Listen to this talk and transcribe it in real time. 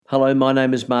Hello, my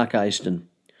name is Mark Aston.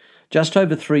 Just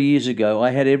over 3 years ago, I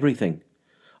had everything.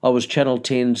 I was Channel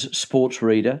 10's sports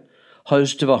reader,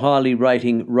 host of a highly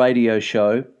rating radio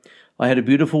show. I had a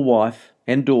beautiful wife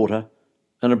and daughter,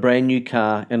 and a brand new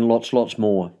car, and lots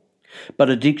more. But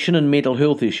addiction and mental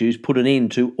health issues put an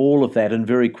end to all of that, and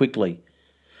very quickly.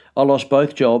 I lost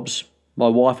both jobs, my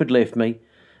wife had left me,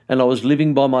 and I was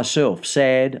living by myself,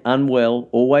 sad, unwell,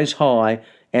 always high,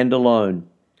 and alone.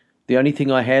 The only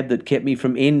thing I had that kept me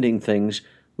from ending things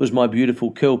was my beautiful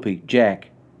Kelpie, Jack.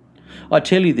 I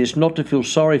tell you this not to feel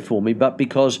sorry for me, but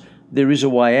because there is a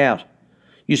way out.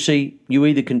 You see, you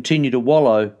either continue to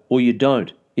wallow or you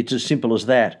don't. It's as simple as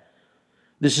that.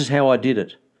 This is how I did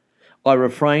it. I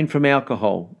refrained from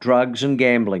alcohol, drugs and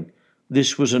gambling.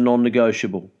 This was a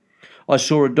non-negotiable. I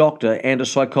saw a doctor and a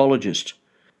psychologist.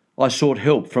 I sought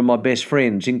help from my best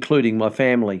friends, including my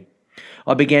family.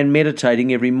 I began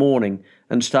meditating every morning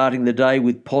and starting the day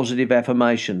with positive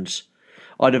affirmations.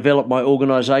 I developed my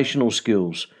organisational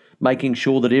skills, making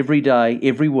sure that every day,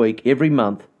 every week, every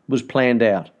month was planned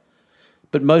out.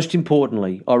 But most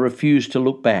importantly, I refused to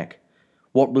look back.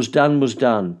 What was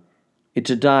done. It's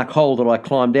a dark hole that I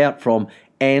climbed out from,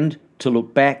 and to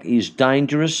look back is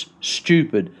dangerous,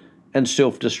 stupid, and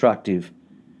self-destructive.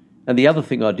 And the other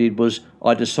thing I did was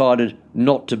I decided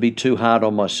not to be too hard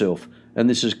on myself, and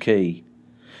this is key.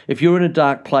 If you're in a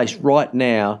dark place right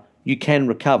now, you can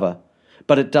recover,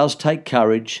 but it does take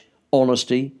courage,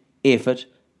 honesty, effort,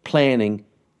 planning,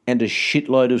 and a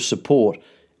shitload of support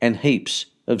and heaps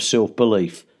of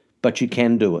self-belief. But you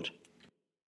can do it.